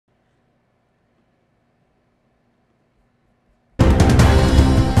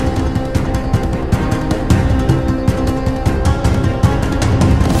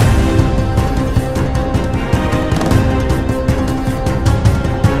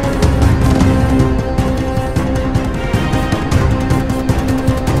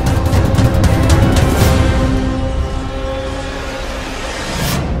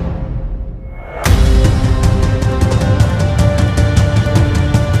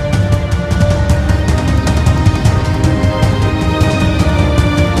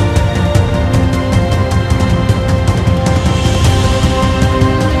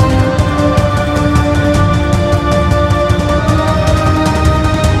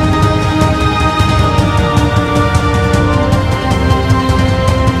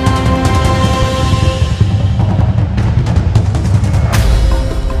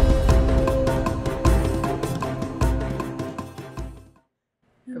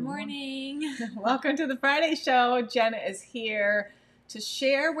Good morning. Welcome to the Friday show. Jenna is here to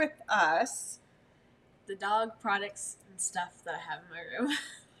share with us the dog products and stuff that I have in my room.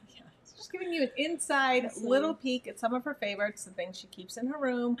 Yeah, just giving you an inside little peek at some of her favorites, the things she keeps in her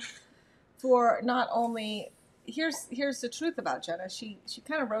room. For not only, here's the truth about Jenna. She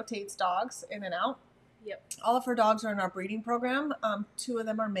kind of rotates dogs in and out. Yep. All of her dogs are in our breeding program. 2 of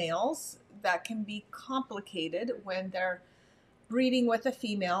them are males. That can be complicated when they're breeding with a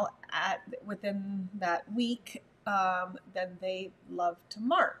female within that week. Then they love to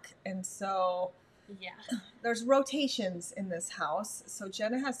mark, and so there's rotations in this house. So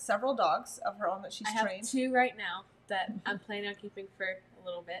Jenna has several dogs of her own that she's trained. I have 2 right now that I'm planning on keeping for a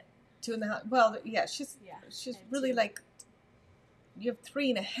little bit. 2 in the house. Well, yeah, she's really 2. Like, you have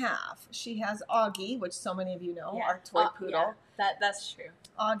 3.5. She has Augie, which so many of you know, our toy poodle. Yeah, that's true.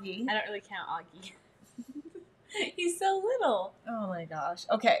 Augie. I don't really count Augie. He's so little. Oh my gosh.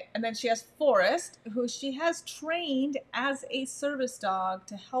 Okay, and then she has Forrest, who she has trained as a service dog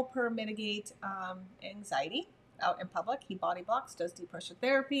to help her mitigate anxiety out in public. He body blocks, does deep pressure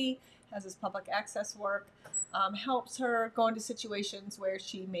therapy, has his public access work, helps her go into situations where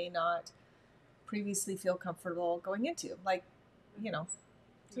she may not previously feel comfortable going into. Like, so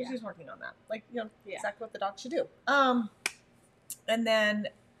she's working on that. Like, exactly what the dog should do. And then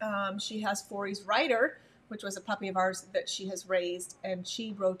she has Forey's Ryder, which was a puppy of ours that she has raised, and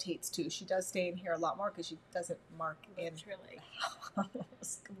she rotates too. She does stay in here a lot more because she doesn't mark in the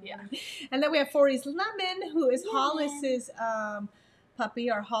house. Yeah. And then we have Forey's Lemon, who is Hollis's puppy,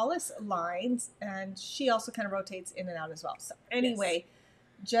 our Hollis lines, and she also kind of rotates in and out as well. So anyway,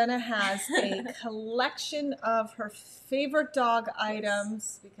 Jenna has a collection of her favorite dog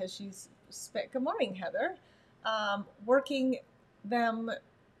items because she's good morning, Heather. Working them,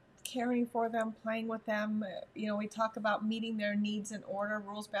 caring for them, playing with them. We talk about meeting their needs in order,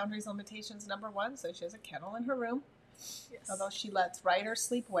 rules, boundaries, limitations, number 1. So she has a kennel in her room. Yes. Although she lets Ryder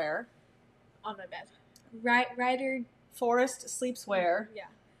sleep where? On my bed. Ryder. Forrest sleeps where? Yeah.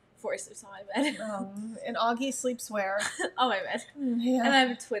 Forrest sleeps on my bed. And Augie sleeps where? On my bed. Yeah. And I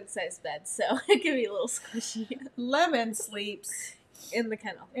have a twin-sized bed, so it can be a little squishy. Lemon sleeps in the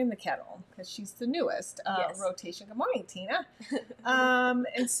kennel. In the kennel, because she's the newest rotation. Good morning, Tina.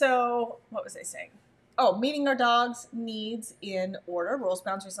 And so, what was I saying? Oh, meeting our dog's needs in order, rules,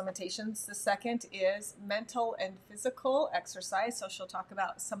 boundaries, limitations. The second is mental and physical exercise. So she'll talk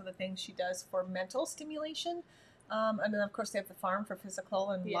about some of the things she does for mental stimulation. And then, of course, they have the farm for physical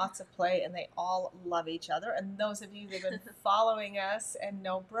and lots of play, and they all love each other. And those of you that have been following us and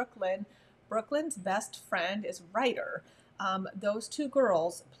know Brooklyn's best friend is Ryder. Those 2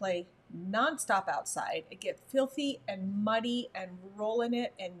 girls play nonstop outside. It get filthy and muddy and roll in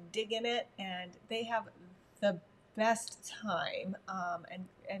it and dig in it, and they have the best time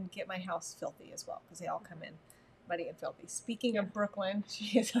and get my house filthy as well because they all come in muddy and filthy. Speaking of Brooklyn,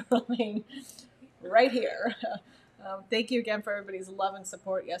 she is rolling right here. Thank you again for everybody's love and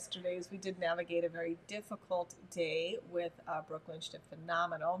support yesterday as we did navigate a very difficult day with Brooklyn. She did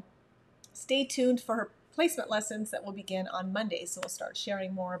phenomenal. Stay tuned for her placement lessons that will begin on Monday. So we'll start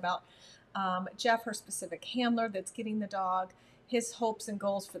sharing more about Jeff, her specific handler that's getting the dog, his hopes and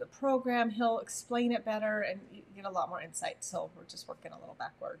goals for the program. He'll explain it better and you get a lot more insight. So we're just working a little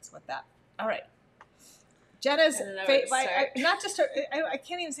backwards with that. All right. Jenna's not just her, I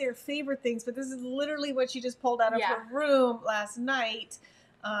can't even say her favorite things, but this is literally what she just pulled out of her room last night.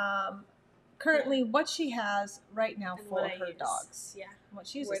 Currently, what she has right now and for her dogs. Yeah. What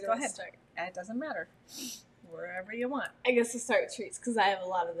she uses. Go ahead. Start? It doesn't matter. Wherever you want. I guess we'll start with treats because I have a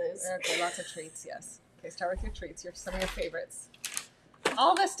lot of those. Okay, lots of treats, yes. Okay, start with your treats. Some of your favorites.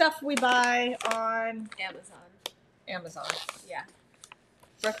 All the stuff we buy on Amazon. Yeah.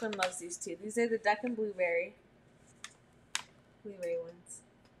 Brooklyn loves these 2. These are the duck and blueberry ones.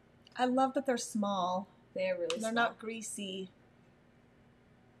 I love that they're small. They're really small. They're not greasy.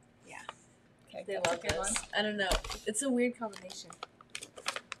 Yeah. Okay, they love those. I don't know. It's a weird combination.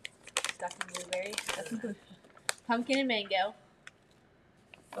 Duck and blueberry. Pumpkin and mango.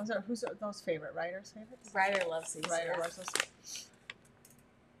 Who's those favorite? Ryder's favorites? Ryder loves these. Ryder loves those.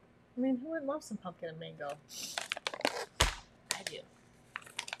 I mean, who wouldn't love some pumpkin and mango? I do.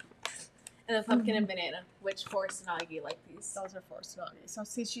 And then pumpkin and banana, which Forrest and Augie like these. Those are Forrest and Augie. So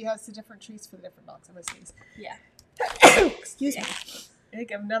see, she has the different treats for the different dogs. I'm going to sneeze. Yeah. Excuse me. I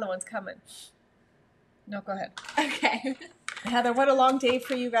think another one's coming. No, go ahead. Okay. Heather, what a long day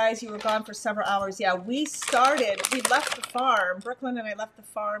for you guys. You were gone for several hours. Yeah, we left the farm. Brooklyn and I left the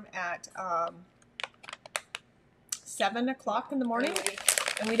farm at 7 o'clock in the morning.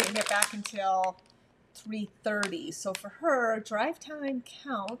 And we didn't get back until 3:30. So for her, drive time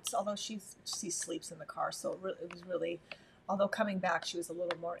counts, although she sleeps in the car. So it was really, although coming back, she was a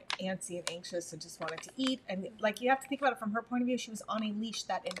little more antsy and anxious and just wanted to eat. And like, you have to think about it from her point of view. She was on a leash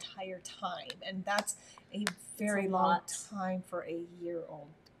that entire time. And that's a very long time for a year-old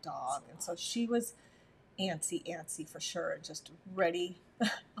dog. And so she was antsy for sure, and just ready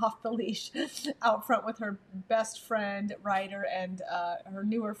off the leash out front with her best friend Ryder and her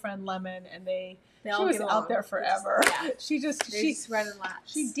newer friend Lemon, and she was out there forever. She running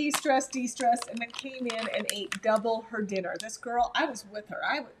laps. She de-stressed, and then came in and ate double her dinner. This girl, I was with her.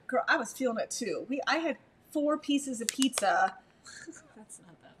 I was feeling it too. I had 4 pieces of pizza. That's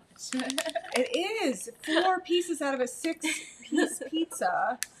not that much. It is 4 pieces out of a 6-piece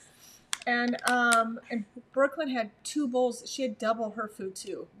pizza. And Brooklyn had 2 bowls. She had double her food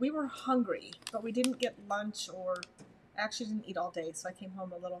too. We were hungry, but we didn't get lunch, or actually didn't eat all day. So I came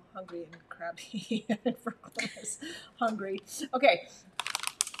home a little hungry and crabby. And Brooklyn was hungry. Okay.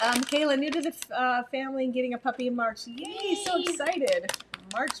 Kayla, new to the family and getting a puppy in March. Yay! So excited.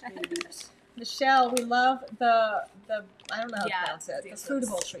 March babies. Michelle, we love the I don't know how to pronounce it. The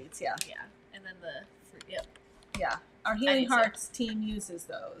fruitable treats. Yeah. Yeah. And then the fruit. Yep. Yeah. Our Healing Hearts team uses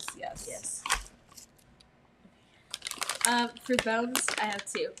those, yes. Yes. For bones, I have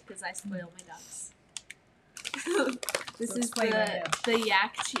 2 because I spoil my dogs. This is the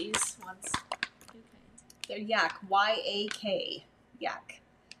yak cheese ones. They're yak, Y-A-K, yak.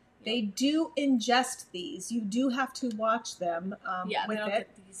 They do ingest these. You do have to watch them with it.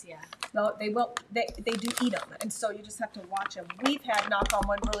 Get these, No, they will. They do eat them, and so you just have to watch them. We've had, knock on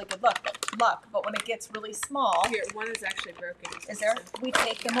wood, really good luck, but when it gets really small, here, one is actually broken. Is there? We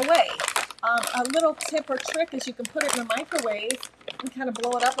take them away. A little tip or trick is you can put it in the microwave and kind of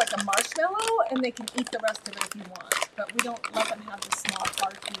blow it up like a marshmallow, and they can eat the rest of it if you want. But we don't let them have the small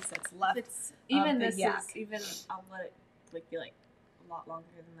hard piece that's left. Even this yak. I'll let it be like a lot longer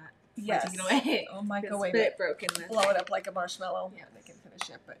than that. Yes. Take it away. Oh, microwave it broken. Blow it up like a marshmallow. Yeah. They can finish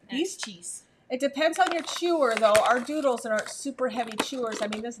it. But these cheese. It depends on your chewer, though. Our doodles aren't super heavy chewers. I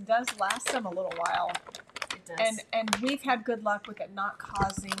mean, this does last them a little while. It does. And we've had good luck with it not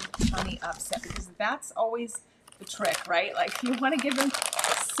causing tummy upset, because that's always the trick, right? Like, you want to give them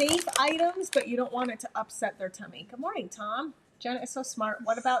safe items, but you don't want it to upset their tummy. Good morning, Tom. Jenna is so smart.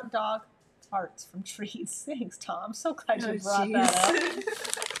 What about dog farts from treats? Thanks, Tom. So glad you brought that up.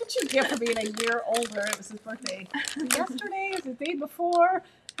 What you get for being a year older? It was his birthday yesterday. Is the day before?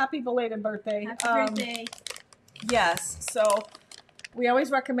 Happy belated birthday. Happy birthday. Yes. So we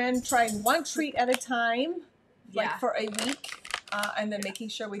always recommend trying 1 treat at a time, like for a week, and then making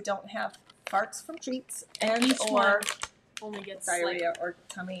sure we don't have farts from treats and or only gets diarrhea or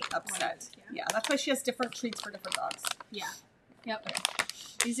tummy upset. Yeah, that's why she has different treats for different dogs. Yeah. Yep. Okay.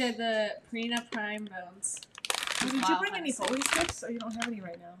 These are the Purina Prime bones. Did you bring any Foley sticks, or you don't have any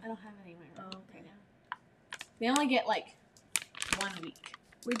right now? I don't have any right now. They only get like 1 week.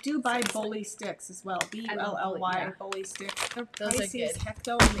 We do buy Bully sticks as well. B-U-L-L-Y, Bully sticks. They're pricey as heck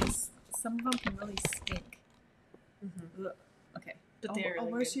though, and some of them can really stink. Mm-hmm. Okay. But they're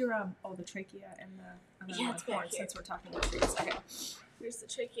really where's good. your the trachea and the horn, since we're talking about treats. Okay. Here's the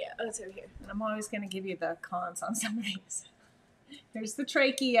trachea. Oh, it's over here. And I'm always going to give you the cons on some of these. Here's the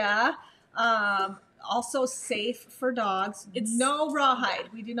trachea. Also safe for dogs. It's no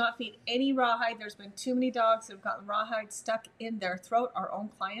rawhide. We do not feed any rawhide. There's been too many dogs that have gotten rawhide stuck in their throat. Our own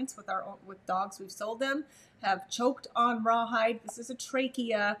clients with dogs we've sold them have choked on rawhide. This is a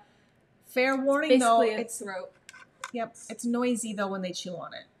trachea. Fair warning though, it's throat. Yep, it's noisy though when they chew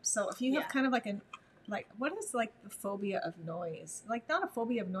on it. So if you have kind of what is like the phobia of noise? Like not a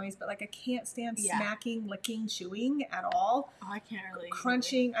phobia of noise, but like I can't stand smacking, licking, chewing at all. Oh, I can't really.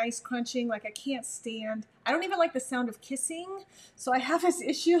 Crunching, ice crunching, like I can't stand. I don't even like the sound of kissing. So I have this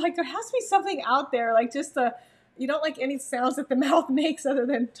issue. Like there has to be something out there, like just you don't like any sounds that the mouth makes other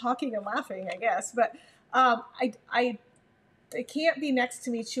than talking and laughing, I guess. But they can't be next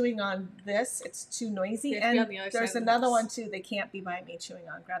to me chewing on this. It's too noisy. And there's another one too. They can't be by me chewing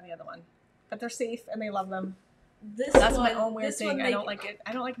on. Grab the other one. But they're safe and they love them. That's my own weird thing. I don't like it.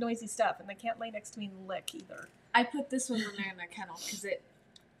 I don't like noisy stuff, and they can't lay next to me and lick either. I put this one when they're in their kennel because it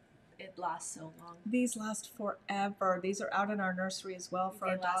lasts so long. These last forever. These are out in our nursery as well for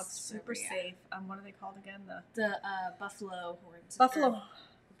our dogs. Super safe. What are they called again? The buffalo horns. Buffalo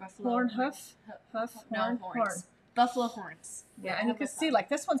horn horns. horn. Buffalo horns. Yeah, and you can see like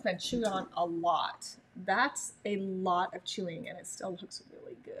this one's been chewed on a lot. That's a lot of chewing, and it still looks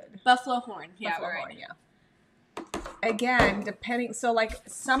really good. Buffalo horn. Yeah, Buffalo horn, yeah. Again, depending, so like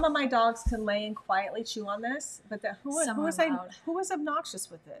some of my dogs can lay and quietly chew on this, but who was obnoxious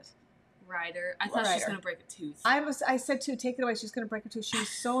with it? Ryder. I thought she was gonna break a tooth. I said too, take it away. She's gonna break her tooth. She was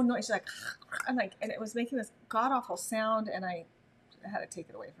so annoyed. She's like, and it was making this god awful sound, and I had to take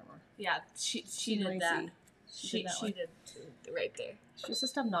it away from her. Yeah, she did that. She did right there. She's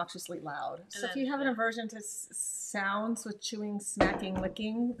just obnoxiously loud. So if you have an aversion to sounds with chewing, smacking,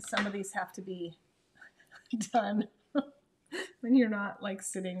 licking, some of these have to be done when you're not like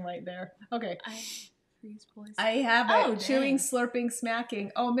sitting right there. Okay. I have it. Chewing, slurping,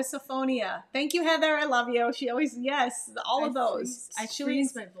 smacking. Oh, misophonia. Thank you, Heather. I love you. She always, all of those. I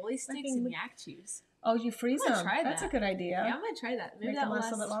freeze my bully sticks and yak chews. Oh, you freeze them. Try that's a good idea. Yeah, I'm going to try that. Maybe Make them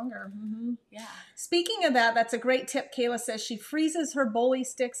last a little bit longer. Mm-hmm. Yeah. Speaking of that, that's a great tip. Kayla says she freezes her bully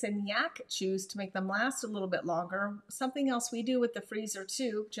sticks and yak chews to make them last a little bit longer. Something else we do with the freezer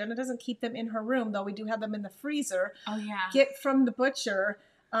too. Jenna doesn't keep them in her room, though we do have them in the freezer. Oh, yeah. Get from the butcher.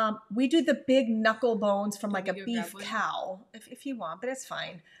 We do the big knuckle bones from like a beef cow, if you want, but it's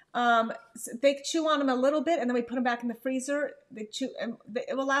fine. So they chew on them a little bit, and then we put them back in the freezer. They chew, and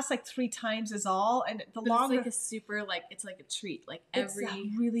it will last like 3 times is all. And the longer, it's like a super, it's like a treat. Like it's a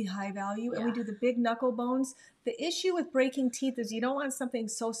really high value. Yeah. And we do the big knuckle bones. The issue with breaking teeth is you don't want something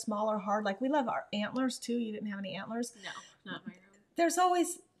so small or hard. Like we love our antlers too. You didn't have any antlers? No, not my room.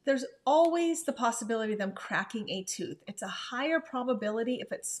 There's always the possibility of them cracking a tooth. It's a higher probability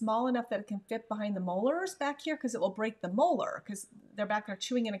if it's small enough that it can fit behind the molars back here, because it will break the molar because they're back there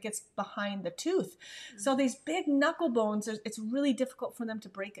chewing and it gets behind the tooth. Mm-hmm. So these big knuckle bones, it's really difficult for them to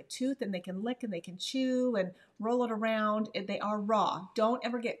break a tooth, and they can lick and they can chew and roll it around. They are raw. Don't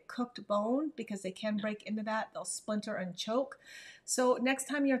ever get cooked bone because they can break into that. They'll splinter and choke. So next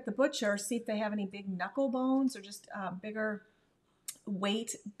time you're at the butcher, see if they have any big knuckle bones or just bigger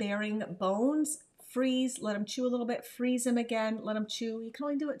weight-bearing bones. Freeze, let them chew a little bit, freeze them again, let them chew. You can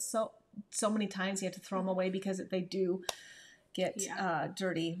only do it so many times. You have to throw them away because they do get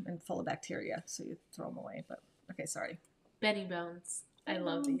dirty and full of bacteria, so you throw them away. But okay, sorry. Benny bones. I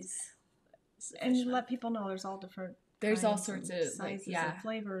love these. And let people know there's all different. There's all sorts of sizes and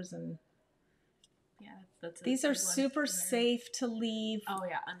flavors, and these are super safe to leave. Oh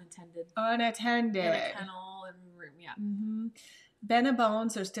yeah, unattended. Unattended. In a kennel and room. Yeah. Mm-hmm. Benna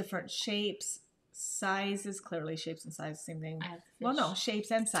bones, there's different shapes, sizes, clearly shapes and sizes, same thing. Well, no, shapes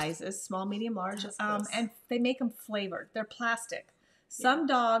and sizes, small, medium, large, and they make them flavored. They're plastic. Some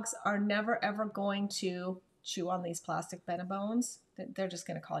dogs are never, ever going to chew on these plastic Benna bones. They're just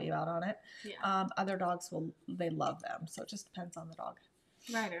going to call you out on it. Yeah. Other dogs they love them, so it just depends on the dog.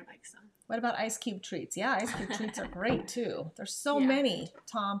 Ryder likes them. What about ice cube treats? Yeah, ice cube treats are great too. There's so many,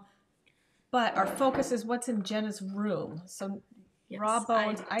 Tom. But our focus is what's in Jenna's room. So raw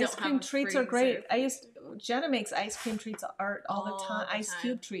bones, ice cream treats are great. Jenna makes ice cream treats all the time. Ice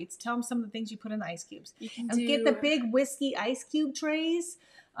cube treats. Tell them some of the things you put in the ice cubes. You can get the big whiskey ice cube trays.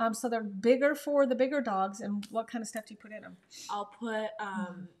 So they're bigger for the bigger dogs. And what kind of stuff do you put in them? I'll put,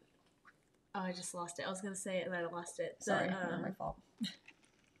 oh, I just lost it. I was going to say it and I lost it. Sorry, not my fault.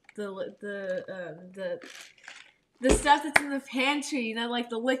 The stuff that's in the pantry,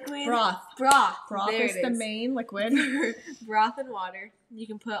 like the liquid. Broth. Broth is the main liquid. Broth and water. You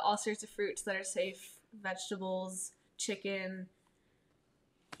can put all sorts of fruits that are safe. Vegetables, chicken.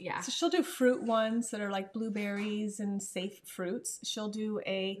 Yeah. So she'll do fruit ones that are like blueberries and safe fruits. She'll do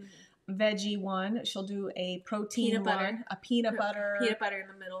a veggie one. She'll do a protein one. A peanut butter. Peanut butter in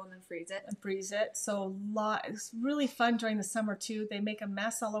the middle and then freeze it. So it's really fun during the summer too. They make a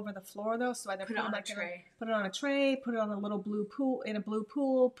mess all over the floor though. So either put it on a tray, put it on a little blue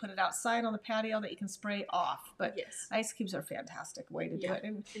pool, put it outside on the patio that you can spray off. But ice cubes are a fantastic way to do it.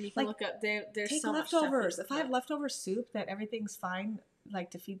 And you can look up, there's take so leftovers. Much if I have leftover soup that everything's fine,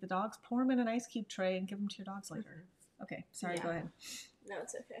 to feed the dogs, pour them in an ice cube tray and give them to your dogs later. Mm-hmm. Okay, sorry, go ahead. No,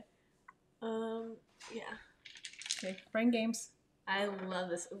 it's okay. Okay, brain games. I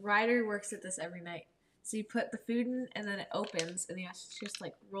love this. Ryder works at this every night. So you put the food in, and then it opens, and you have to just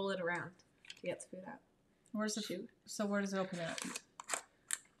roll it around to get the food out. Where's the food? So where does it open at?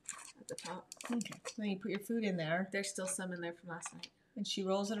 At the top. Okay. Then you put your food in there. There's still some in there from last night. And she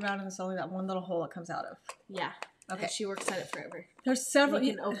rolls it around, and it's only that one little hole it comes out of. Yeah. Okay. And she works at it forever. There's several.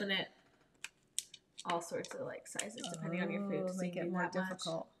 You can open it all sorts of sizes depending on your food. So make it more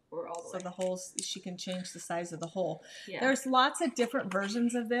difficult. Or all the way. The holes, she can change the size of the hole. Yeah. There's lots of different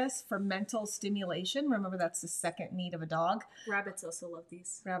versions of this for mental stimulation. Remember, that's the second need of a dog. Rabbits also love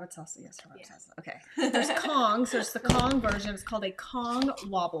these. Rabbits also. Okay. There's Kongs. There's the Kong version. It's called a Kong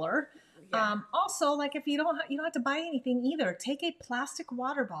wobbler. Yeah. Also, if you don't have to buy anything either. Take a plastic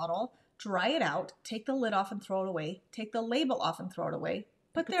water bottle, dry it out, take the lid off and throw it away. Take the label off and throw it away.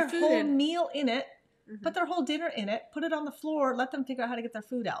 Put their whole meal in it. put their whole dinner in it, put it on the floor, let them figure out how to get their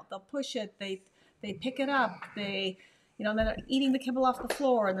food out. They'll push it, they pick it up, then they're eating the kibble off the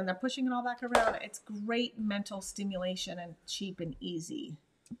floor, and then they're pushing it all back around. It's great mental stimulation and cheap and easy.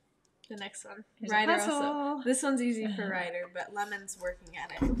 The next one. Here's Ryder a puzzle. also. This one's easy for Ryder, but Lemon's working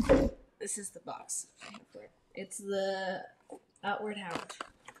at it. This is the box. It's the Outward Hound.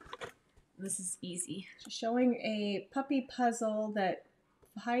 This is easy. She's showing a puppy puzzle that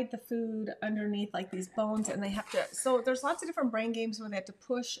hide the food underneath like these bones, and they have to. So there's lots of different brain games where they have to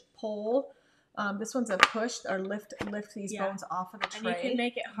push, pull. This one's a push or lift these bones off of the tray. And you can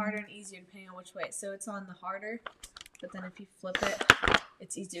make it harder and easier depending on which way. So it's on the harder, but then if you flip it,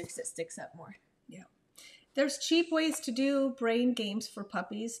 it's easier because it sticks up more. Yeah. There's cheap ways to do brain games for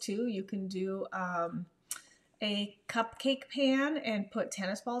puppies too. You can do a cupcake pan and put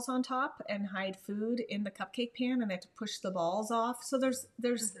tennis balls on top and hide food in the cupcake pan, and they have to push the balls off. So there's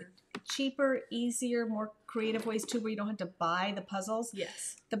cheaper, easier, more creative ways too, where you don't have to buy the puzzles.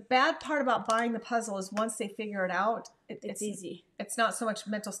 Yes. The bad part about buying the puzzle is once they figure it out, it's easy. It's not so much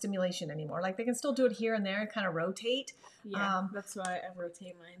mental stimulation anymore. Like they can still do it here and there and kind of rotate. Yeah, that's why I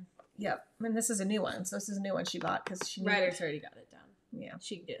rotate mine. Yeah, I mean this is a new one. So this is a new one she bought because she Ryder's already got it down. Yeah,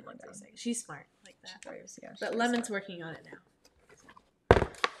 she can get it in 1 second. She's smart like that. Yeah, but Lemon's working on it now.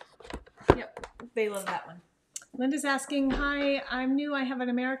 Yep, they love that one. Linda's asking, hi, I'm new. I have an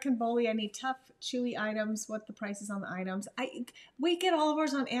American Bully. I need tough, chewy items. What the prices on the items? We get all of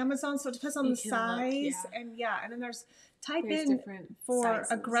ours on Amazon, so it depends on the size. And then there's type in for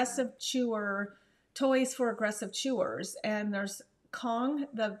sizes, aggressive chewer, toys for aggressive chewers. And there's Kong,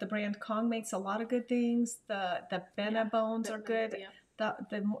 the brand Kong makes a lot of good things. The Bena bones are good. Yeah.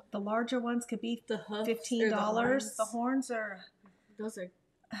 The larger ones could be $15. The horns are... Those are...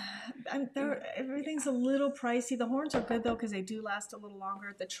 everything's a little pricey. The horns are good though because they do last a little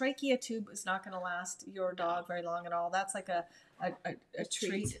longer. The trachea tube is not going to last your dog very long at all. That's like a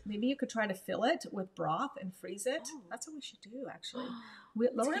treat. Maybe you could try to fill it with broth and freeze it. Oh. That's what we should do actually.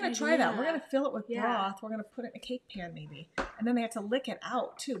 We're going to try that. We're going to fill it with broth. We're going to put it in a cake pan maybe, and then they have to lick it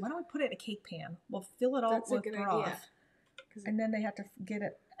out too. Why don't we put it in a cake pan? We'll fill it all with broth, and then they have to get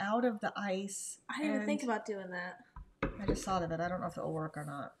it out of the ice. I didn't even think about doing that. I just thought of it. I don't know if it'll work or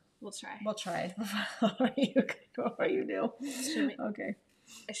not. We'll try. We'll try before you do. Okay.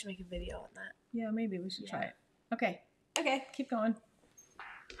 I should make a video on that. Yeah, maybe we should try it. Okay. Okay. Keep going.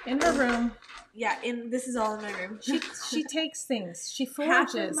 In her room. Yeah, this is all in my room. She takes things. She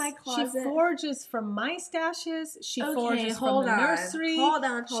forges. Half of my closet. She forges from my stashes. She forges from the nursery. Hold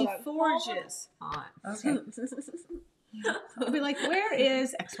on. She forges. Hold on. Okay. I'll be like, where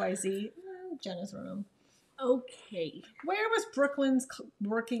is XYZ? Jenna's room. Okay. Where was Brooklyn's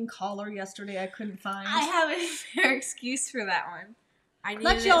working collar yesterday? I couldn't find. I have a fair excuse for that one. I needed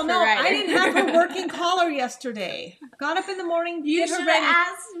Let y'all know I didn't have her working collar yesterday. Got up in the morning, you get her ready. You should have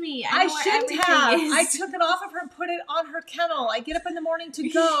asked me. I shouldn't have. I took it off of her and put it on her kennel. I get up in the morning to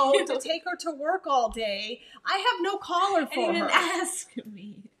go to take her to work all day. I have no collar for her. And you didn't ask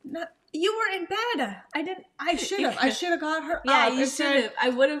me. You were in bed. I should have. I should have got her yeah, up. You should have. I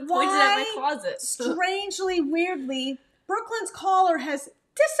would have pointed at my closet. Strangely, weirdly, Brooklyn's collar has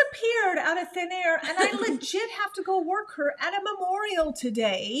disappeared out of thin air, and I legit have to go work her at a memorial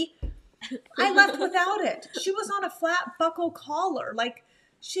today. I left without it. She was on a flat buckle collar. Like,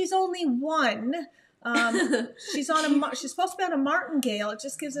 she's only one. She's supposed to be on a martingale. It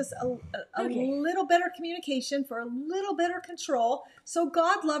just gives us a little better communication for a little better control. So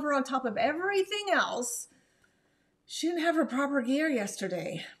God love her on top of everything else. She didn't have her proper gear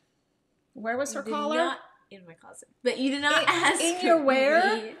yesterday. Where was her collar? Not in my closet. But you did not ask in your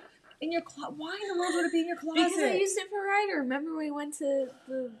where? In your closet. Why in the world would it be in your closet? Because I used it for Ryder. Remember we went to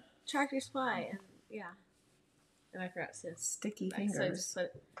the Tractor Supply and and I forgot to sticky fingers. So I just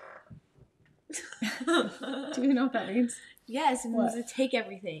put Do you know what that means? Yes, it means to take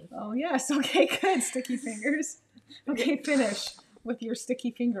everything. Oh, yes. Okay, good. Sticky fingers. Okay, finish with your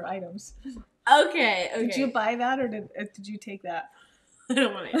sticky finger items. Okay. Did you buy that or did you take that? I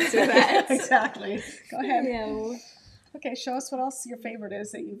don't want to answer that. Exactly. Go ahead. No. Okay, show us what else your favorite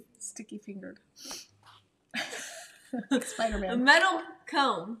is that you sticky fingered. Spider-Man. A metal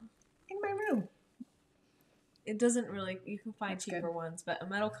comb. In my room. It doesn't really, you can find cheaper ones, but a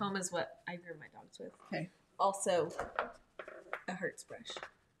metal comb is what I groom my dogs with. Okay. Also, a Hertz brush.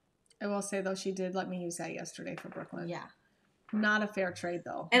 I will say, though, she did let me use that yesterday for Brooklyn. Yeah. Not a fair trade,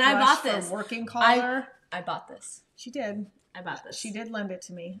 though. And I bought this. For working collar. I bought this. She did. I bought this. She did lend it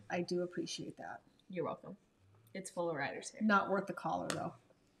to me. I do appreciate that. You're welcome. It's full of Ryder's hair. Not worth the collar, though.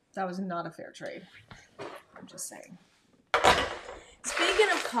 That was not a fair trade. I'm just saying. Speaking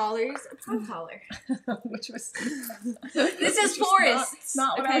Speaking of collars, a prong collar. Which was This is Forrest's.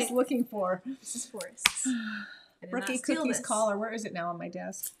 Not what I was looking for. This is Forrest's. Rookie Cookie's collar. Where is it now on my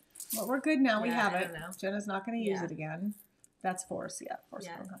desk? Well, we're good now. We have it. Jenna's not going to use it again. That's Forrest. Yeah, Forrest.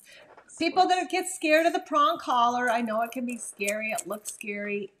 Yeah. People that get scared of the prong collar. I know it can be scary. It looks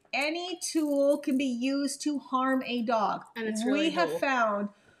scary. Any tool can be used to harm a dog. And it's really we have found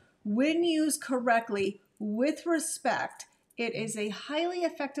when used correctly with respect, it is a highly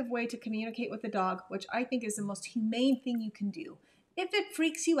effective way to communicate with the dog, which I think is the most humane thing you can do. If it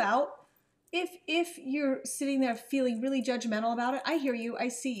freaks you out, if you're sitting there feeling really judgmental about it, I hear you, I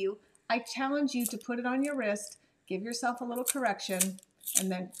see you. I challenge you to put it on your wrist, give yourself a little correction,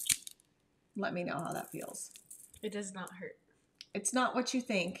 and then let me know how that feels. It does not hurt. It's not what you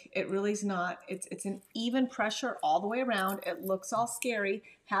think. It really is not. It's an even pressure all the way around. It looks all scary.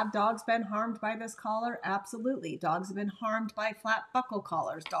 Have dogs been harmed by this collar? Absolutely. Dogs have been harmed by flat buckle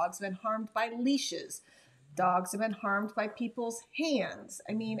collars. Dogs have been harmed by leashes. Dogs have been harmed by people's hands.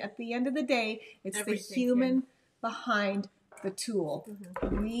 I mean, at the end of the day, it's the human behind the tool.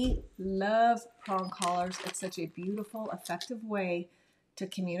 Mm-hmm. We love prong collars. It's such a beautiful, effective way to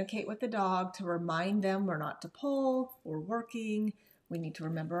communicate with the dog, to remind them we're not to pull, we're working, we need to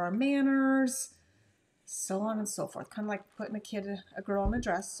remember our manners, so on and so forth. Kind of like putting a girl in a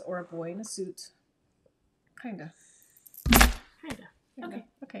dress or a boy in a suit. Kinda.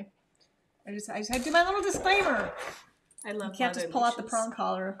 Okay. I just had to do my little disclaimer. I love. You can't just pull out the prong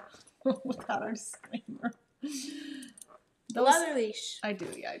collar without our disclaimer. The leather leash. I do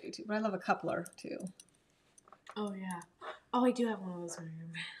too. But I love a coupler too. Oh yeah. Oh, I do have one of those in my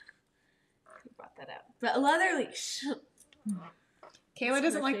room. You brought that out. But a leather leash. Kayla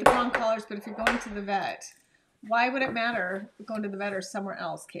doesn't like the prong collars, but if you're going to the vet, why would it matter going to the vet or somewhere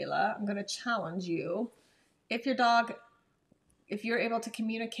else, Kayla? I'm going to challenge you. If you're able to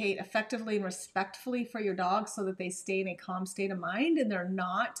communicate effectively and respectfully for your dog so that they stay in a calm state of mind and they're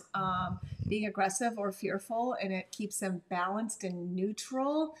not being aggressive or fearful, and it keeps them balanced and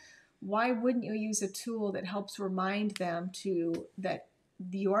neutral, why wouldn't you use a tool that helps remind them that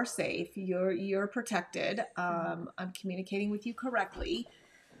you are safe, you're protected, I'm communicating with you correctly?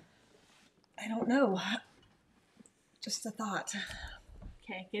 I don't know. Just a thought.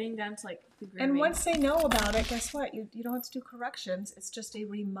 Okay, getting down to like the grooming. And once they know about it, guess what? You don't have to do corrections. It's just a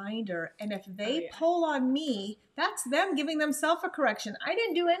reminder. And if they pull on me, that's them giving themselves a correction. I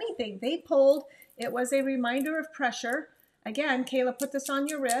didn't do anything. They pulled. It was a reminder of pressure. Again, Kayla, put this on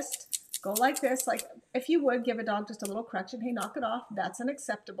your wrist. Go like this. Like if you would give a dog just a little correction. Hey, knock it off. That's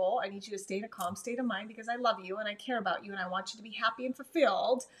unacceptable. I need you to stay in a calm state of mind because I love you and I care about you and I want you to be happy and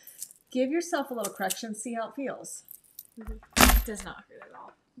fulfilled. Give yourself a little correction. See how it feels. Mm-hmm. It does not hurt at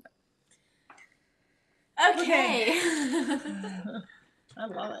all. Okay. I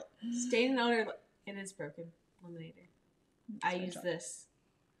love it. Stain and odor. It is broken. Eliminator. I use this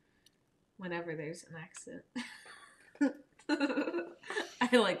whenever there's an accident.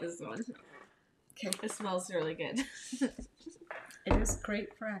 I like this one. Okay. It smells really good. It is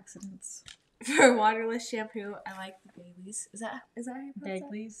great for accidents. For waterless shampoo, I like the Bailey's. Is that how you pronounce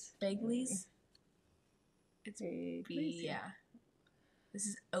Bagley's? Bagley's? It's Bagley's, yeah. This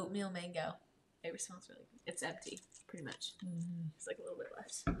is oatmeal mango. It smells really good. It's empty, pretty much. Mm-hmm. It's like a little bit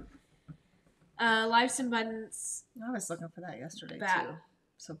left. Life's Abundance. I was looking for that yesterday too.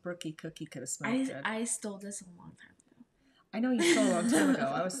 So Brookie Cookie could have smelled good. I stole this a long time ago. I know you stole it a long time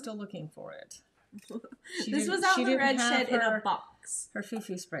ago. I was still looking for it. This was out in the red shed in a box. Her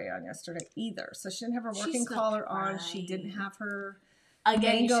foo-foo spray on yesterday either. So she didn't have her working collar on. She didn't have her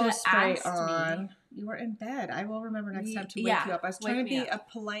mango spray on. You were in bed. I will remember next time to wake you up. I was trying to be a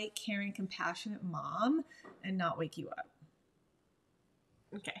polite, caring, compassionate mom and not wake you up.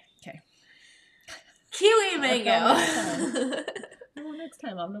 Okay. Okay. Kiwi mango. Well, next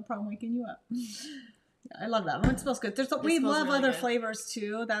time I'll have no problem waking you up. I love that one. It smells good. We love really other flavors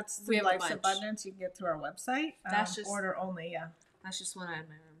too. That's the Life's Abundance. You can get through our website. That's just order only. Yeah. That's just one out of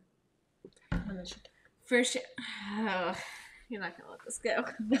my room. First, you're not gonna let this go.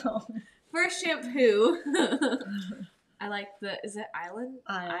 No. First shampoo. I like is it Island?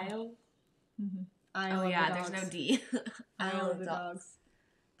 Isle. Mm-hmm. Oh yeah, there's no D. Isle of the Dogs.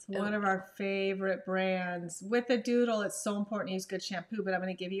 It's one of our favorite brands. With a doodle, it's so important to use good shampoo, but I'm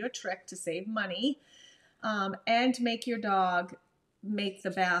going to give you a trick to save money and make your dog make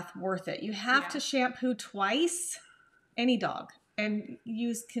the bath worth it. You have to shampoo twice, any dog. and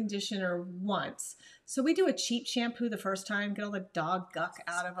use conditioner once. So we do a cheap shampoo the first time, get all the dog guck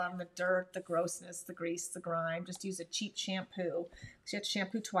out of them, the dirt, the grossness, the grease, the grime. Just use a cheap shampoo. So you have to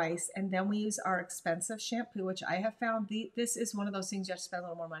shampoo twice. And then we use our expensive shampoo, which I have found this is one of those things you have to spend a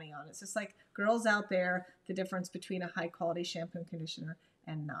little more money on. It's just like girls out there, the difference between a high quality shampoo and conditioner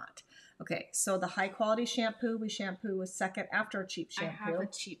and not. Okay, so the high quality shampoo, we shampoo a second after a cheap shampoo. I have a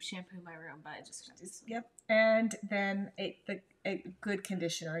cheap shampoo in my room, but I just yep. And then a good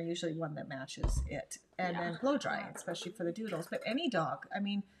conditioner, usually one that matches it. And then blow dry, especially for the doodles. But any dog, I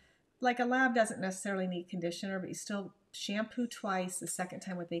mean, like a lab doesn't necessarily need conditioner, but you still shampoo twice. The second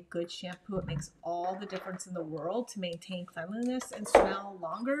time with a good shampoo, it makes all the difference in the world to maintain cleanliness and smell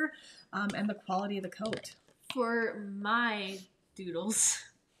longer, and the quality of the coat. For my doodles,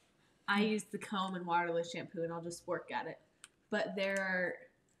 I use the comb and waterless shampoo, and I'll just work at it. But there are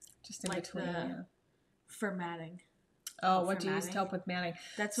just in between, for matting. Oh, what do you use to help with matting?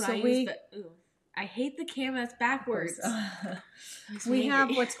 That's what I use. But I hate the camera. It's backwards. We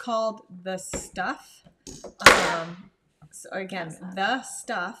have what's called the Stuff. So again, the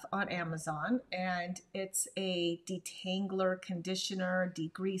Stuff on Amazon, and it's a detangler, conditioner,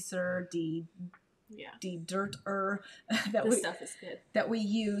 degreaser, de-dirter stuff is good that we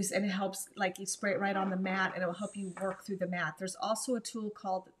use, and it helps, like, you spray it right on the mat and it will help you work through the mat. There's also a tool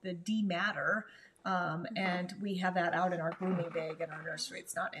called the dematter, and we have that out in our grooming bag in our nursery.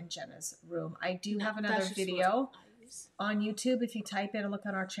 It's not in Jenna's room. I do have another video on YouTube if you type in and look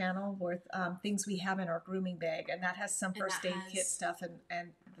on our channel with things we have in our grooming bag, and that has some first aid kit stuff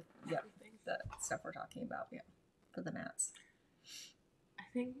and the stuff we're talking about for the mats. I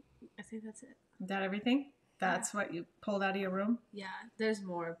think that's it. Is that everything? That's what you pulled out of your room? Yeah, there's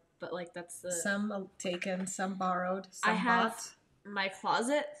more, but like that's the... Some taken, some borrowed, some I have bought. My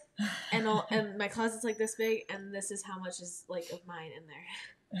closet, and my closet's like this big, and this is how much is like of mine in there.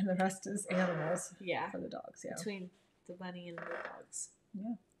 And the rest is animals. Yeah. For the dogs, yeah. Between the bunny and the dogs.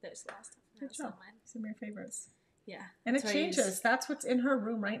 Yeah. There's the last stuff. Good job. Some of your favorites. Yeah. And it changes. That's what's in her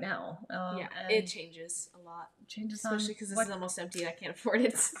room right now. It changes a lot. Especially because this is almost empty and I can't afford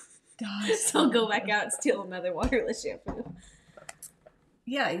it. So I'll go back out and steal another waterless shampoo.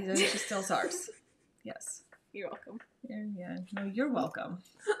 Yeah, she steals ours. Yes. You're welcome. Yeah. No, you're welcome.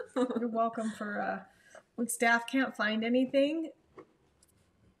 You're welcome for when staff can't find anything.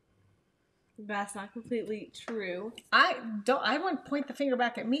 That's not completely true. I wouldn't point the finger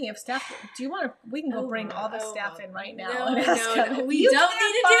back at me. If staff, do you want to? We can go bring all the staff in right now. No, and ask them, we don't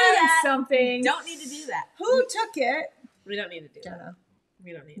need to do that. Something. We don't need to do that. Who took it? We don't need to do Jenna. that.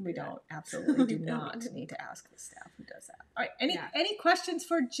 We don't need to We do don't. that. Absolutely do not need to ask the staff who does that. All right. Any questions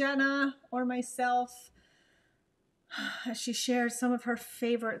for Jenna or myself as she shares some of her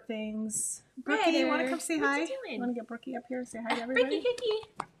favorite things? Brookie, you want to come say hi? You want to get Brookie up here and say hi to everybody?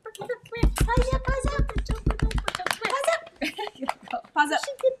 Brookie, come here. Pause up. Pause up. Pause up.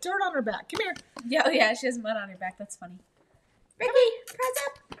 She get dirt on her back. Come here. Yeah, she has mud on her back. That's funny. Brookie, pause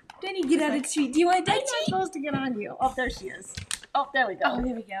up. Danny, get out of the treat. Do you want a treat? I'm supposed to get on you. Oh, there she is. Oh, there we go. Oh,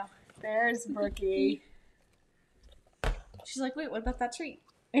 there we go. There's Brookie. She's like, wait, what about that treat?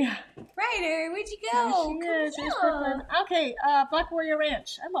 Yeah. Ryder, where'd you go? There she is. Okay, Black Warrior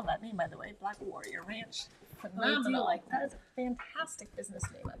Ranch. I love that name, by the way. Black Warrior Ranch. Phenomenal. That is a fantastic business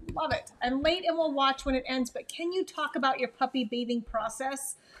name. I love it. I'm late and we'll watch when it ends, but can you talk about your puppy bathing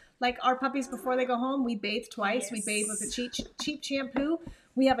process? Like our puppies before they go home, we bathe twice. Yes. We bathe with a cheap shampoo.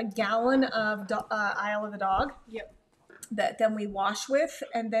 We have a gallon of Isle of the Dog. Yep. That then we wash with,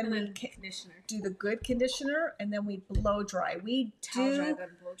 and then we do the good conditioner, and then we blow dry. Towel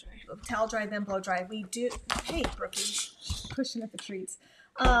dry, then blow dry. We do. Hey, Brookie, pushing at the treats.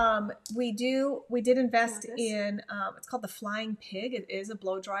 We did invest in. It's called the Flying Pig. It is a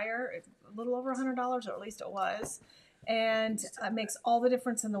blow dryer. It's a little over $100, or at least it was, and it makes all the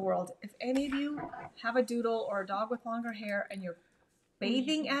difference in the world. If any of you have a doodle or a dog with longer hair, and you're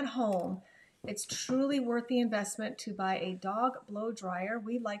bathing at home, it's truly worth the investment to buy a dog blow dryer.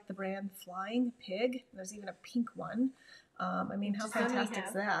 We like the brand Flying Pig. There's even a pink one. How fantastic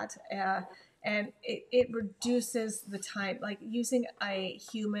is that? And it reduces the time. Like using a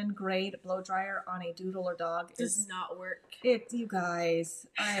human grade blow dryer on a doodle or dog does not work. You guys,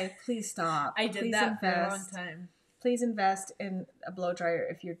 please stop. I did that for a long time. Please invest in a blow dryer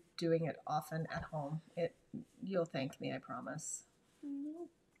if you're doing it often at home. You'll thank me, I promise.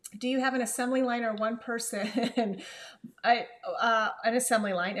 Do you have an assembly line or one person? An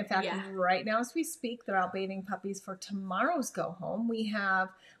assembly line. In fact, right now as we speak, they're out bathing puppies for tomorrow's go home.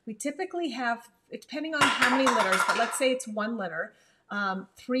 We typically have, depending on how many litters, but let's say it's 1 litter,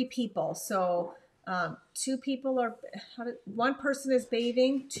 3 people. So Two people are, one person is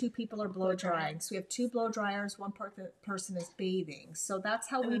bathing, two people are blow drying. So we have 2 blow dryers, one person is bathing. So that's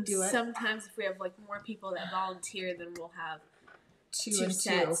how we do it. Sometimes if we have like more people that volunteer, then we'll have two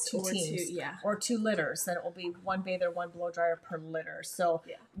sets, two teams, or 2 litters. Then it will be 1 bather, 1 blow dryer per litter. So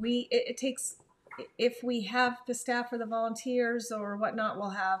it takes, if we have the staff or the volunteers or whatnot, we'll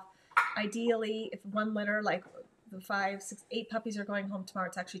have ideally if 1 litter, like the 5, 6, 8 puppies are going home tomorrow.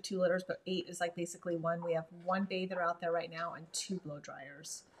 It's actually 2 litters, but 8 is like basically 1. We have 1 bather out there right now and 2 blow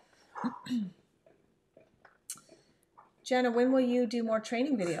dryers. Jenna, when will you do more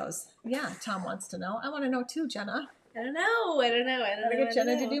training videos? Yeah, Tom wants to know. I want to know too, Jenna. I don't know. I don't know. Get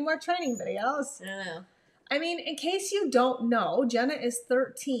Jenna to do more training videos. I don't know. I mean, in case you don't know, Jenna is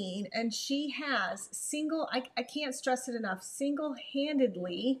 13 and she has I can't stress it enough,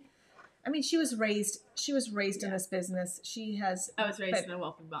 single-handedly. I mean, she was raised in this business. I was raised in a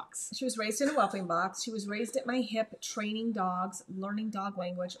whelping box. She was raised in a whelping box. She was raised at my hip, training dogs, learning dog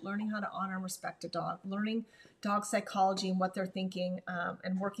language, learning how to honor and respect a dog, learning dog psychology and what they're thinking,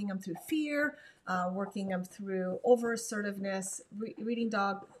 and working them through fear, working them through over-assertiveness, reading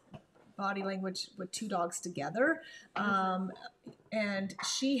dog body language with 2 dogs together. And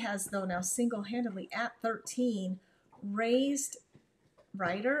she has, though, now single-handedly at 13 raised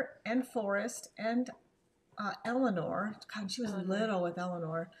Ryder and Forrest and Eleanor. God, she was little with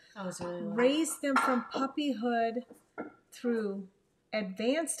Eleanor. I was really little. Raised them from puppyhood through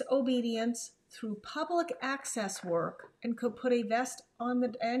advanced obedience, through public access work, and could put a vest on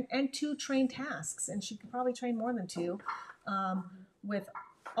and 2 trained tasks. And she could probably train more than 2 with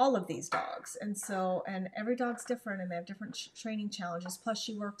all of these dogs. And so, and every dog's different and they have different training challenges. Plus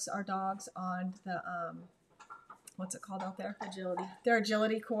she works our dogs on the, what's it called out there? Agility. Their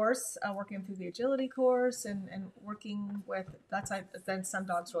agility course, working through the agility course and working with, then some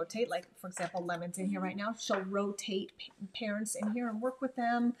dogs rotate. Like, for example, Lemon's in here right now. She'll rotate parents in here and work with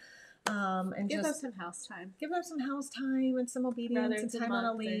them. And give them some house time. Give them some house time and some obedience and time on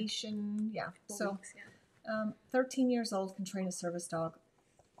a leash. And so 13 years old can train a service dog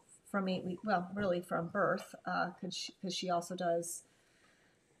from 8 weeks, well, really from birth, because she also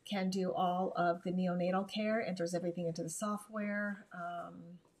can do all of the neonatal care, enters everything into the software,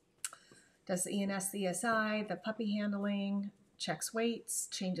 does the ENS, the ESI, the puppy handling, checks weights,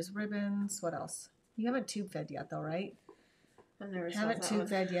 changes ribbons. What else? You haven't tube fed yet, though, right? I've never haven't tube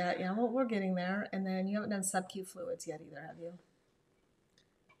fed yet. Yeah, well, we're getting there. And then you haven't done sub-Q fluids yet either, have you?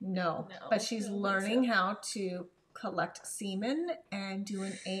 No. But she's learning how to collect semen and do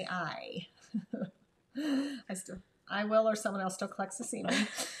an AI. I will, or someone else still collects the semen.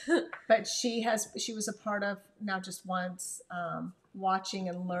 But she was a part of, not just once, watching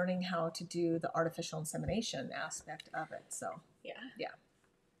and learning how to do the artificial insemination aspect of it. So yeah,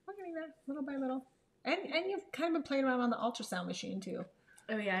 we're getting there little by little. And you've kind of been playing around on the ultrasound machine too.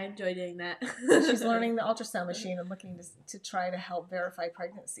 Oh yeah, I enjoy doing that. She's learning the ultrasound machine and looking to try to help verify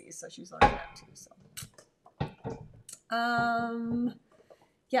pregnancies. So she's learning that too. So.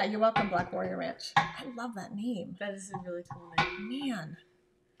 Yeah, you're welcome, Black Warrior Ranch. I love that name. That is a really cool name. Man.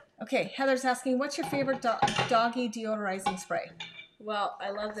 Okay, Heather's asking, what's your favorite doggy deodorizing spray? Well,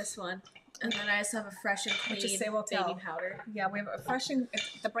 I love this one. And then I also have a Fresh and Clean baby powder. Yeah, we have a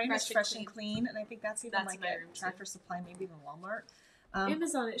the brand is Fresh and Clean, and I think that's even like at Tractor Supply, maybe even Walmart.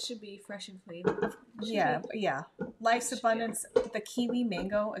 Amazon, it should be Fresh and Clean. Yeah. Life's Abundance, the kiwi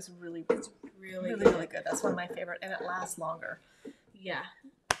mango is really good. That's one of my favorite, and it lasts longer. Yeah,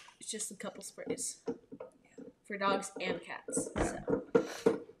 it's just a couple sprays for dogs and cats. So.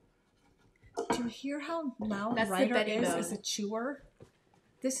 Do you hear how loud Ryder is as a chewer?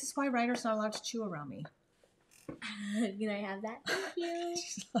 This is why Ryder's not allowed to chew around me. Can I have that? Thank you.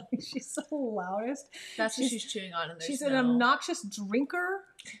 She's the loudest. That's what she's chewing on. And she's an obnoxious drinker.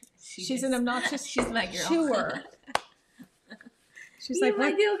 She's an obnoxious my girl. Chewer. She's like,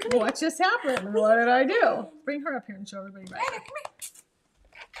 what just happened? What did I do? Bring her up here and show everybody. Ryder, come here.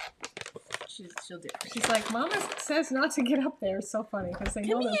 She'll do it. She's like, Mama says not to get up there. It's so funny because they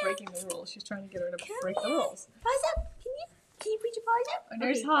know they're breaking the rules. She's trying to get her to break the rules. Paws up. Can you put your paws up?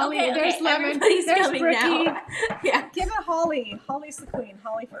 There's Holly. Okay, there's Lemon. Everybody's there's Brookie. Now. Yeah. Give it Holly. Holly's the queen.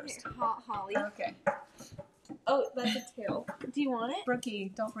 Holly first. Holly. Okay. Oh, that's a tail. Do you want it?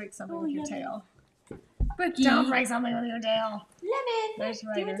 Brookie, don't break something with your tail. Brookie. Don't break something with your tail. Lemon. There's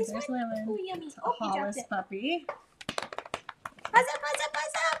Ryder. There's Lemon. Oh, yummy. It's a Hollis puppy. Paws up.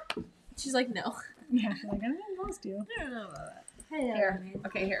 She's like, no. Yeah, she's like, I don't know you. I don't know about that. Here.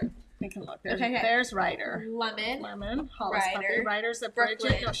 Okay, here. We can look. There's Ryder. Lemon. Hollis puppy. Ryder's a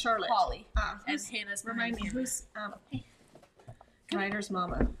Bridget. No, Charlotte. Holly. And Hannah's. Remind me, who's Ryder's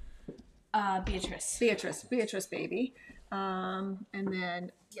mama? Beatrice. Baby. And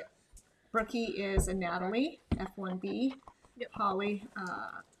then Brookie is a Natalie, F1B. Yep. Holly,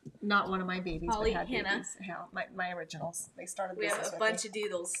 not one of my babies, Holly, but had Hannah. babies. My originals. They started. We have a bunch of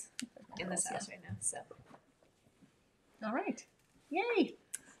doodles in this house right now. So. All right. Yay.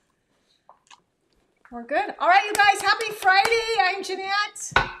 We're good. All right, you guys. Happy Friday. I'm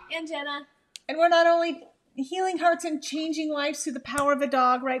Jeanette. And Jenna. And we're not only healing hearts and changing lives through the power of a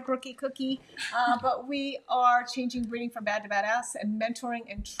dog, right, Brookie Cookie? But we are changing breeding from bad to badass and mentoring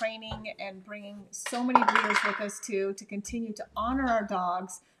and training and bringing so many breeders with us too to continue to honor our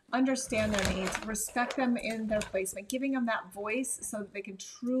dogs, understand their needs, respect them in their placement, giving them that voice so that they can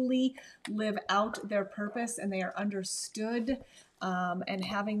truly live out their purpose and they are understood, and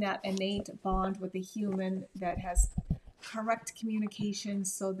having that innate bond with the human that has correct communication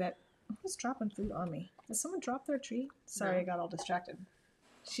so that who's dropping food on me? Did someone drop their treat? Sorry, I got all distracted.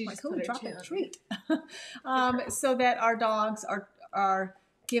 She just who dropped a treat? Okay. So that our dogs are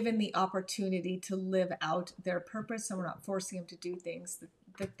given the opportunity to live out their purpose, and we're not forcing them to do things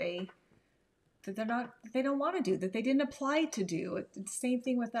that they don't want to do, that they didn't apply to do. It's the same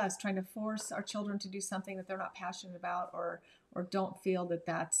thing with us, trying to force our children to do something that they're not passionate about or don't feel that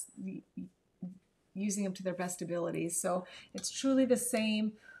that's using them to their best abilities. So it's truly the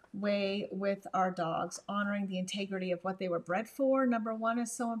same way with our dogs, honoring the integrity of what they were bred for. Number one is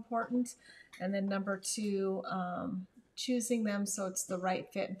so important. And then number two, choosing them so it's the right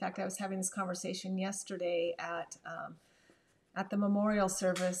fit. In fact, I was having this conversation yesterday at the memorial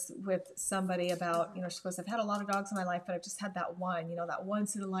service with somebody about, she goes, I've had a lot of dogs in my life, but I've just had that one, that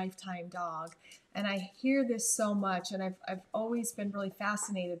once in a lifetime dog. And I hear this so much, and I've always been really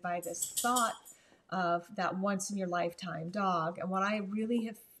fascinated by this thought of that once in your lifetime dog. And what I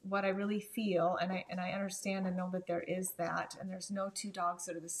really feel, and I understand and know that there is that, and there's no two dogs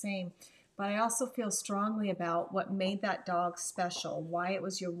that are the same, but I also feel strongly about what made that dog special, why it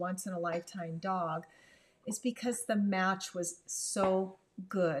was your once in a lifetime dog, is because the match was so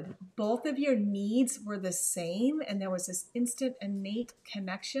good. Both of your needs were the same, and there was this instant innate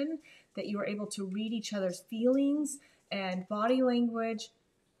connection that you were able to read each other's feelings and body language.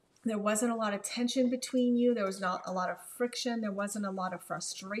 There wasn't a lot of tension between you. There was not a lot of friction. There wasn't a lot of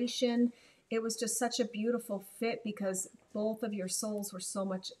frustration. It was just such a beautiful fit because both of your souls were so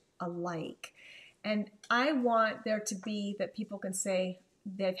much alike. And I want there to be that people can say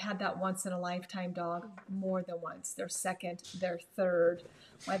they've had that once in a lifetime dog more than once, their second, their third.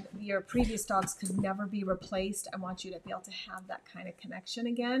 Your previous dogs could never be replaced. I want you to be able to have that kind of connection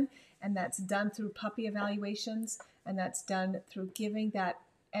again. And that's done through puppy evaluations, and that's done through giving that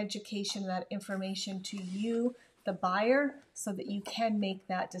education, that information to you, the buyer, so that you can make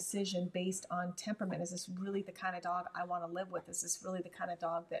that decision based on temperament. Is this really the kind of dog I want to live with? Is this really the kind of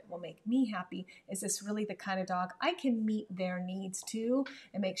dog that will make me happy? Is this really the kind of dog I can meet their needs too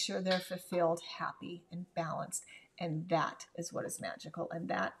and make sure they're fulfilled, happy, and balanced? And that is what is magical, and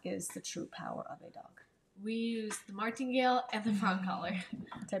that is the true power of a dog. We use the martingale and the prong collar.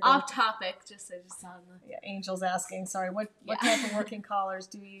 Off topic, I just saw the... Yeah, Angel's asking, sorry, what type of working collars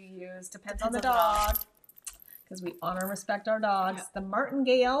do you use? Depends on the dog. Because we honor and respect our dogs. Yep. The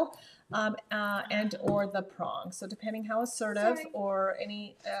martingale and or the prong. So depending how assertive or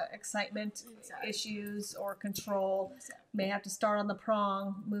any excitement issues or control, may have to start on the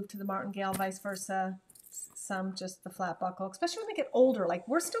prong, move to the martingale, vice versa. Some just the flat buckle, especially when they get older. Like,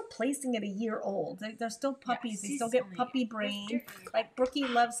 we're still placing at a year old. They're still puppies. They still get puppy brain. Like, Brookie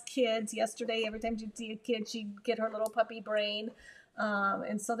loves kids. Yesterday, every time she'd see a kid, she'd get her little puppy brain.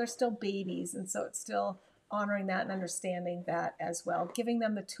 And so they're still babies. And so it's still honoring that and understanding that as well. Giving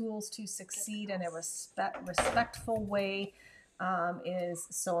them the tools to succeed in a respectful way is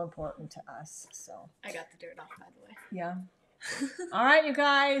so important to us. So I got the dirt off, by the way. Yeah. All right, you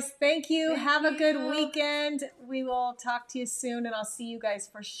guys. Thank you. Have a good weekend. We will talk to you soon, and I'll see you guys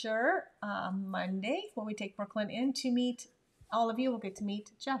for sure Monday when we take Brooklyn in to meet. All of you will get to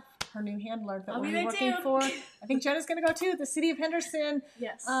meet Jeff, her new handler that we'll be working for. I think Jenna's going to go too. The City of Henderson.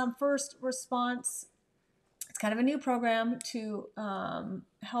 Yes. First response. It's kind of a new program to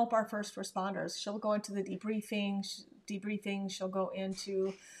help our first responders. She'll go into the debriefing. She'll go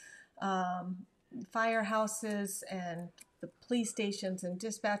into firehouses and the police stations and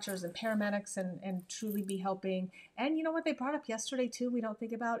dispatchers and paramedics and truly be helping. And you know what they brought up yesterday too, we don't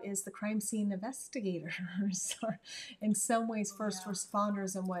think about, is the crime scene investigators or in some ways first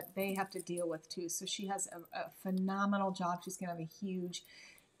responders and what they have to deal with too. So she has a phenomenal job. She's going to have a huge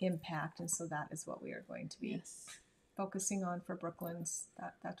impact. And so that is what we are going to be focusing on for Brooklyn's.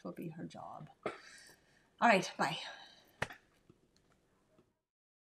 That will be her job. All right. Bye.